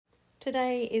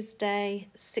Today is day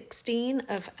 16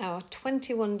 of our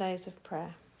 21 days of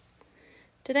prayer.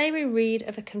 Today we read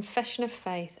of a confession of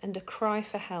faith and a cry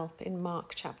for help in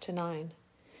Mark chapter 9.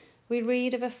 We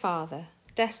read of a father,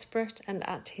 desperate and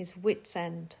at his wits'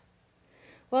 end.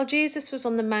 While Jesus was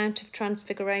on the Mount of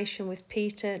Transfiguration with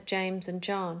Peter, James and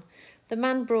John, the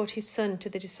man brought his son to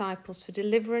the disciples for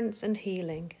deliverance and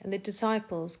healing, and the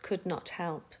disciples could not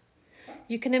help.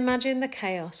 You can imagine the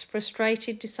chaos,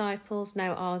 frustrated disciples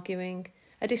now arguing,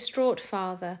 a distraught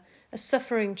father, a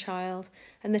suffering child,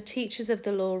 and the teachers of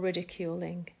the law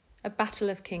ridiculing, a battle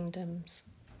of kingdoms.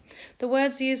 The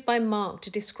words used by Mark to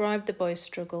describe the boy's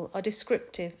struggle are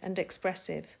descriptive and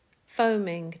expressive,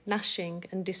 foaming, gnashing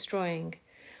and destroying.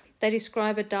 They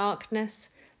describe a darkness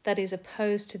that is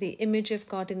opposed to the image of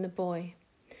God in the boy,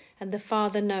 and the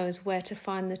father knows where to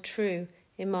find the true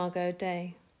Imago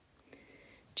Dei.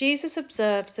 Jesus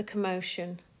observes the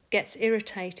commotion, gets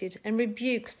irritated and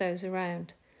rebukes those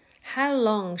around. "How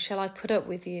long shall I put up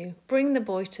with you? Bring the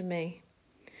boy to me."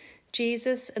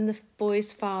 Jesus and the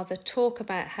boy's father talk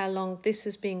about how long this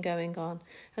has been going on,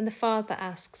 and the father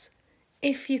asks,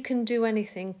 "If you can do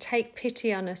anything, take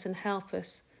pity on us and help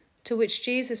us." To which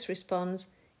Jesus responds,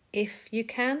 "If you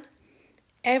can,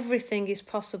 everything is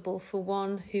possible for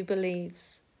one who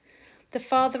believes." The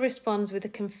father responds with a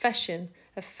confession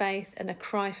of faith and a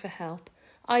cry for help.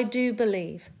 "I do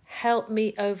believe. Help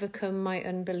me overcome my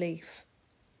unbelief."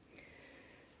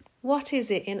 What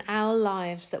is it in our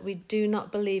lives that we do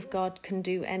not believe God can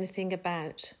do anything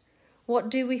about? What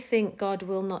do we think God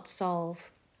will not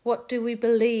solve? What do we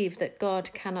believe that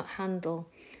God cannot handle?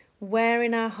 Where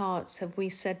in our hearts have we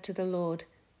said to the Lord,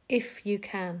 "If you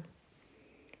can"?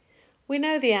 We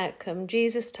know the outcome.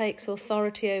 Jesus takes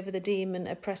authority over the demon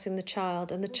oppressing the child,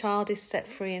 and the child is set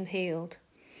free and healed.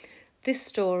 This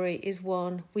story is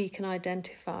one we can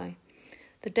identify.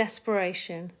 The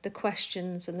desperation, the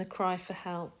questions, and the cry for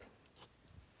help.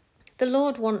 The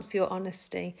Lord wants your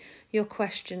honesty, your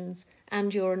questions,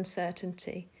 and your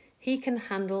uncertainty. He can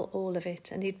handle all of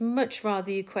it, and he'd much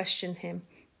rather you question him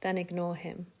than ignore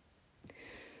him.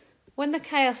 When the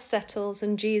chaos settles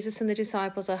and Jesus and the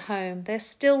disciples are home, they're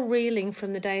still reeling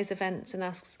from the day's events and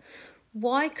asks,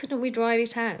 "Why couldn't we drive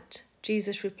it out?"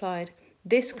 Jesus replied,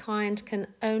 "This kind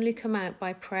can only come out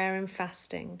by prayer and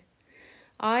fasting."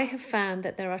 I have found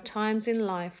that there are times in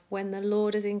life when the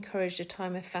Lord has encouraged a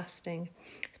time of fasting,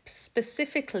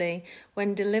 specifically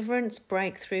when deliverance,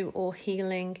 breakthrough or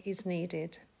healing is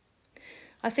needed.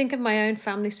 I think of my own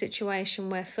family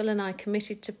situation where Phil and I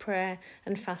committed to prayer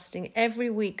and fasting every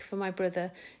week for my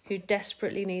brother who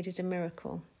desperately needed a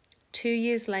miracle. 2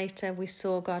 years later, we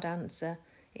saw God answer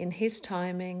in his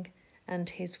timing and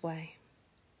his way.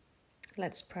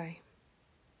 Let's pray.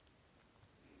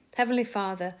 Heavenly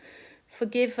Father,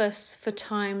 forgive us for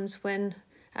times when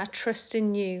our trust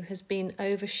in you has been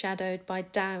overshadowed by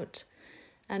doubt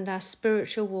and our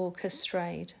spiritual walk has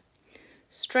strayed.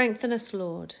 Strengthen us,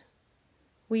 Lord.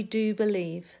 We do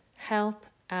believe. Help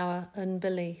our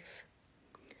unbelief.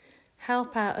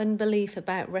 Help our unbelief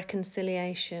about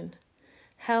reconciliation.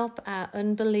 Help our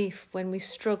unbelief when we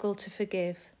struggle to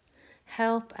forgive.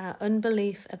 Help our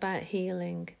unbelief about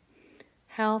healing.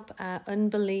 Help our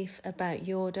unbelief about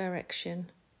your direction.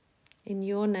 In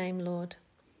your name, Lord,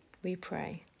 we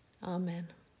pray. Amen.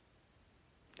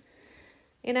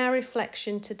 In our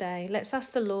reflection today, let's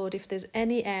ask the Lord if there's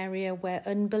any area where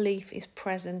unbelief is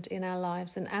present in our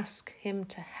lives and ask him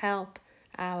to help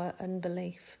our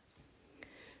unbelief.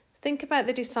 Think about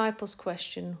the disciples'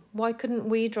 question, "Why couldn't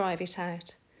we drive it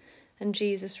out?" And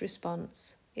Jesus'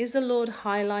 response, "Is the Lord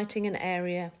highlighting an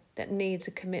area that needs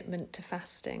a commitment to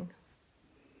fasting?"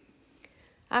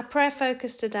 Our prayer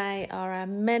focus today are our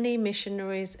many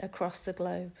missionaries across the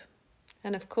globe.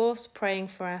 And of course, praying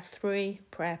for our 3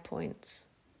 prayer points.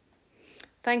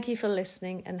 Thank you for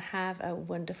listening and have a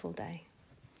wonderful day.